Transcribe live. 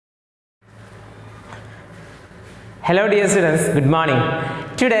Hello dear students, good morning.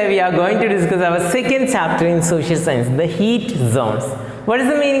 Today we are going to discuss our second chapter in social science, the heat zones. What is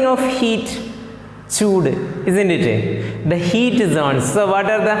the meaning of heat? Chood, isn't it? The heat zones. So what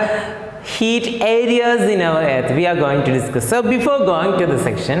are the heat areas in our earth? We are going to discuss. So before going to the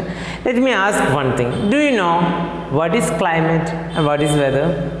section, let me ask one thing. Do you know what is climate and what is weather?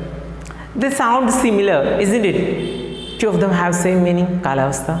 They sound similar, isn't it? Two of them have same meaning,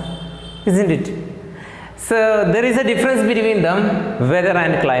 kalavastha, isn't it? So there is a difference between them, weather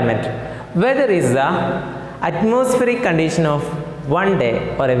and climate. Weather is the atmospheric condition of one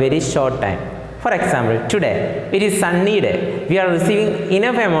day or a very short time. For example, today it is sunny day. We are receiving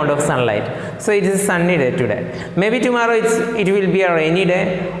enough amount of sunlight. So it is sunny day today. Maybe tomorrow it will be a rainy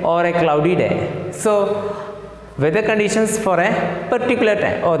day or a cloudy day. So weather conditions for a particular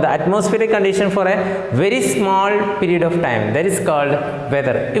time, or the atmospheric condition for a very small period of time, that is called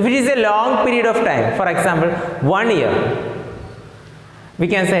weather. If it is a long period of time, for example 1 year, we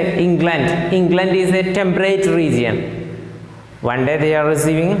can say England is a temperate region. One day they are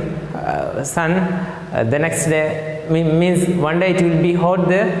receiving sun, the next day means one day it will be hot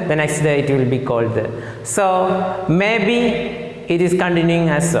there, the next day it will be cold there. So maybe it is continuing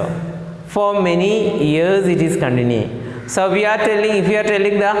as so. For many years it is continuing. So we are telling, if we are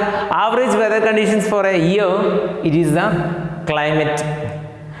telling the average weather conditions for a year, it is the climate.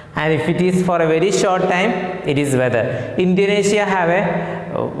 And if it is for a very short time, it is weather. Indonesia have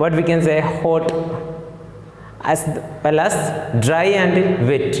a, what we can say, hot as well as dry and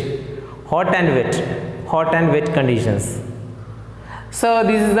wet. Hot and wet conditions. So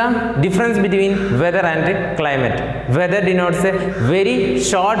this is the difference between weather and climate. Weather denotes a very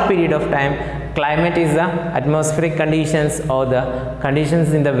short period of time. Climate is the atmospheric conditions or the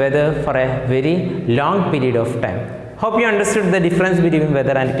conditions in the weather for a very long period of time. Hope you understood the difference between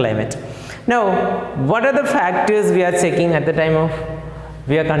weather and climate. Now, what are the factors we are checking at the time of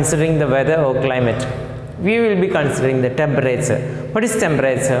we are considering the weather or climate? We will be considering the temperature. What is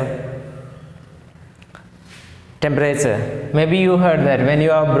temperature? Temperature. Maybe you heard that when you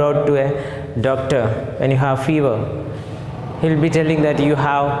are brought to a doctor, when you have fever, he will be telling that you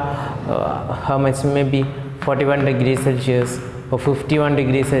have how much, maybe 41 degrees Celsius or 51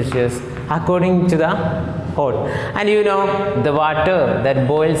 degrees Celsius according to the hot. And you know the water that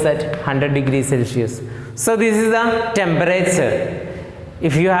boils at 100 degrees Celsius. So this is the temperature.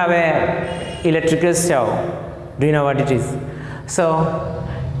 If you have a electrical stove, do you know what it is? So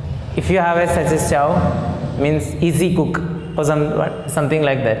if you have such a stove, means easy cook or something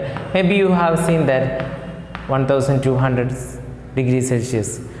like that. Maybe you have seen that 1200 degrees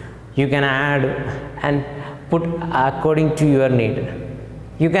Celsius. You can add and put according to your need.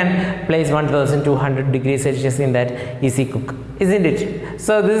 You can place 1200 degrees Celsius in that easy cook, isn't it?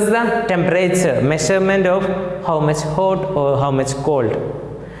 So this is the temperature, measurement of how much hot or how much cold.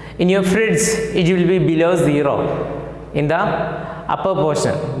 In your fridge, it will be below 0 in the upper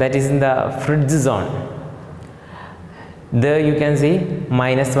portion, that is in the fridge zone. There you can see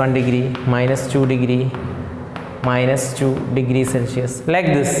 -1 degree, -2 degree, -2 degrees Celsius, like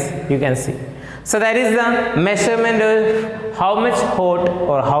this you can see. So that is the measurement of how much hot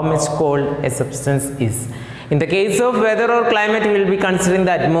or how much cold a substance is. In the case of weather or climate, we will be considering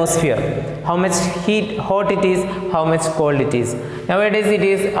the atmosphere, how much hot it is, how much cold it is. Nowadays it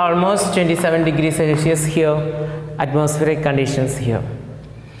is almost 27 degrees Celsius here, atmospheric conditions here.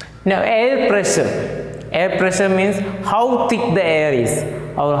 Now air pressure. Air pressure means how thick the air is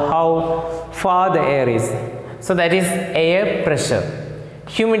or how far the air is. So that is air pressure.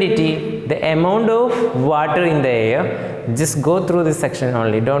 Humidity, the amount of water in the air. Just go through this section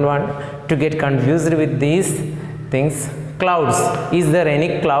only. Don't want to get confused with these things. Clouds. Is there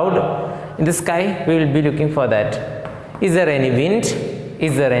any cloud in the sky? We will be looking for that. Is there any wind?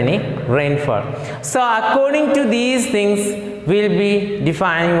 Is there any rainfall? So according to these things, we will be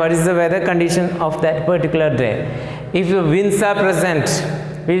defining what is the weather condition of that particular day. If the winds are present,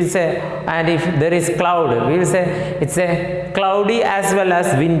 we will say, and if there is cloud, we will say it's a cloudy as well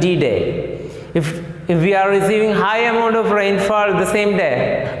as windy day. If we are receiving high amount of rainfall the same day,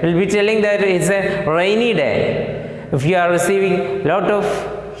 we will be telling that it's a rainy day. If you are receiving lot of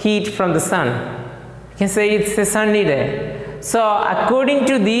heat from the sun, you can say it's a sunny day. So according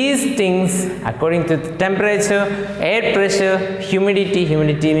to these things, according to the temperature, air pressure, humidity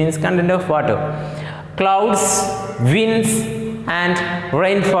means content of water, clouds, winds and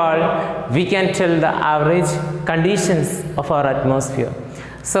rainfall, we can tell the average conditions of our atmosphere.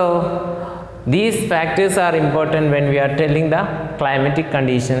 So these factors are important when we are telling the climatic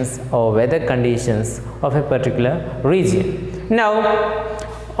conditions or weather conditions of a particular region. Now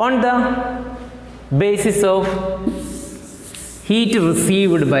on the basis of heat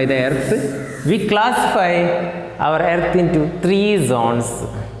received by the earth, we classify our earth into 3 zones: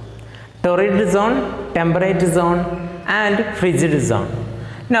 torrid zone, temperate zone and frigid zone.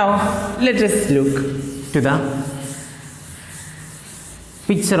 Now let us look to the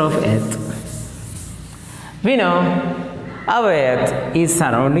picture of earth. We know our earth is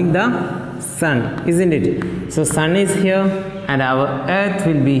surrounding the sun, isn't it? So sun is here and our earth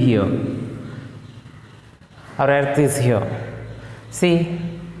will be here. Our earth is here. See,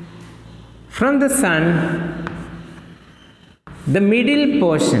 from the sun, the middle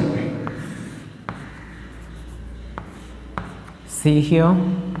portion, see here,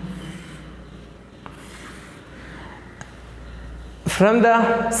 from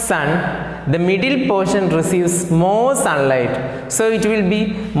the sun, the middle portion receives more sunlight, so it will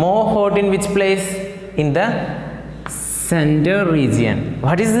be more hot in which place? In the center region.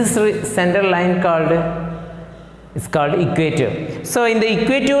 What is this center line called? It's called equator. So in the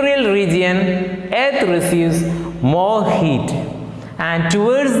equatorial region, earth receives more heat, and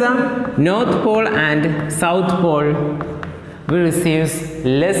towards the north pole and south pole we receives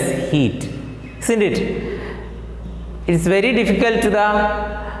less heat, isn't it? It's very difficult to the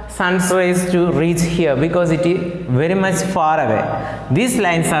sun's rays to reach here because it is very much far away. These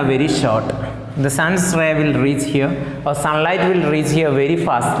lines are very short. The sun's ray will reach here, or sunlight will reach here very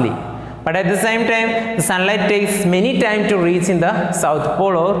fastly. But at the same time, the sunlight takes many time to reach in the south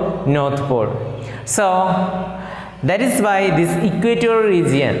pole or north pole. So that is why this equatorial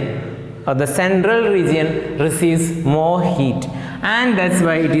region or the central region receives more heat, and that's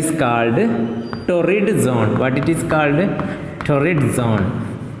why it is called torrid zone. What it is called? Torrid zone.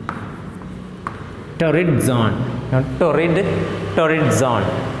 Torrid zone, not torrid, torrid zone.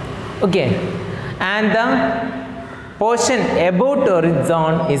 Okay, and the portion above torrid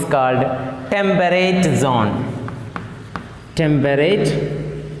zone is called temperate zone. Temperate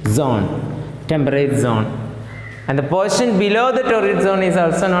zone. Temperate zone. And the portion below the torrid zone is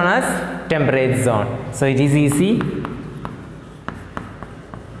also known as temperate zone. So it is easy.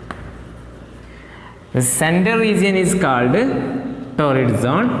 The center region is called torrid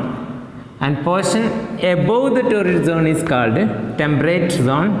zone, and portion above the torrid zone is called temperate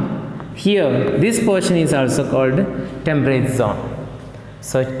zone. Here, this portion is also called temperate zone.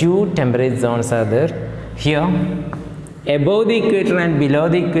 So two temperate zones are there. Here, above the equator and below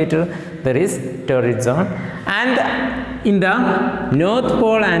the equator, there is torrid zone, and in the north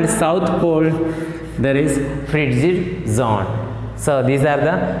pole and south pole, there is frigid zone. So these are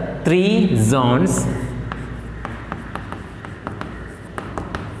the 3 zones.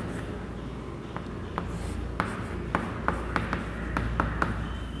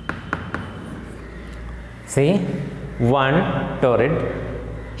 See, one torrid,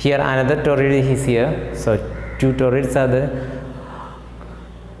 here another torrid is here, so 2 torrids are there.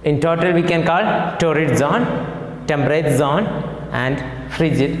 In total we can call torrid zone, temperate zone and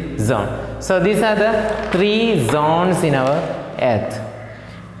frigid zone. So these are the 3 zones in our earth.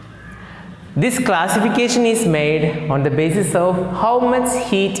 This classification is made on the basis of how much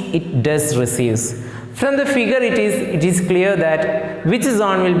heat it does receives. From the figure it is clear that which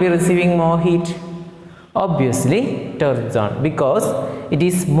zone will be receiving more heat? Obviously torrid zone, because it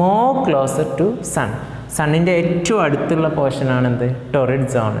is more closer to sun. സണ്ണിൻ്റെ ഏറ്റവും അടുത്തുള്ള പോർഷനാണ് എന്ത്? Torrid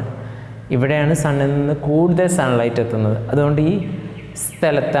zone. ഇവിടെയാണ് സണ്ണിൽ നിന്ന് കൂടുതൽ sunlight എത്തുന്നത്. അതുകൊണ്ട് ഈ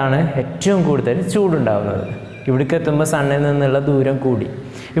സ്ഥലത്താണ് ഏറ്റവും കൂടുതൽ ചൂടുണ്ടാകുന്നത്. ഇവിടേക്ക് എത്തുമ്പോൾ സണ്ണിൽ നിന്നുള്ള ദൂരം കൂടി,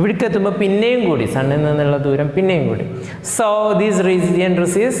 ഇവിടേക്ക് എത്തുമ്പോൾ പിന്നെയും കൂടി, സണ്ണിൽ നിന്നുള്ള ദൂരം പിന്നെയും കൂടി. So this region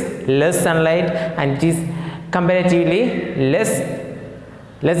receives less sunlight and it is comparatively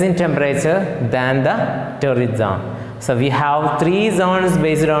less in temperature than the torrid zone. So we have 3 zones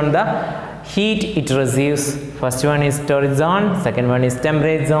based on the heat it receives. First one is torrid zone, second one is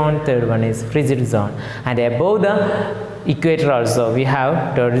temperate zone, third one is frigid zone. And above the equator also we have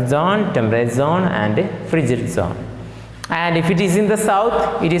torrid zone, temperate zone and frigid zone. And if it is in the south,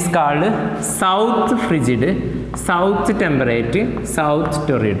 it is called south frigid, south temperate, south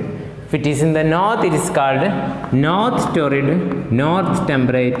torrid. If it is in the north, it is called north torrid, north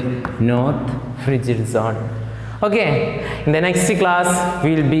temperate, north frigid zone. Okay, in the next class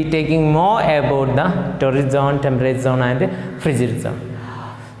we will be taking more about the torrid zone, temperate zone and frigid zone.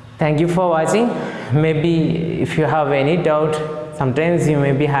 Thank you for watching. Maybe if you have any doubt, sometimes you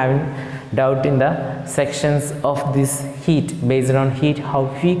may be having doubt in the sections of this heat, based on heat, how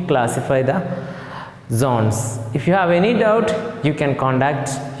we classify the zones. If you have any doubt, you can contact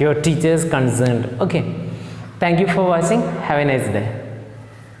your teachers concerned. Okay, thank you for watching. Have a nice day.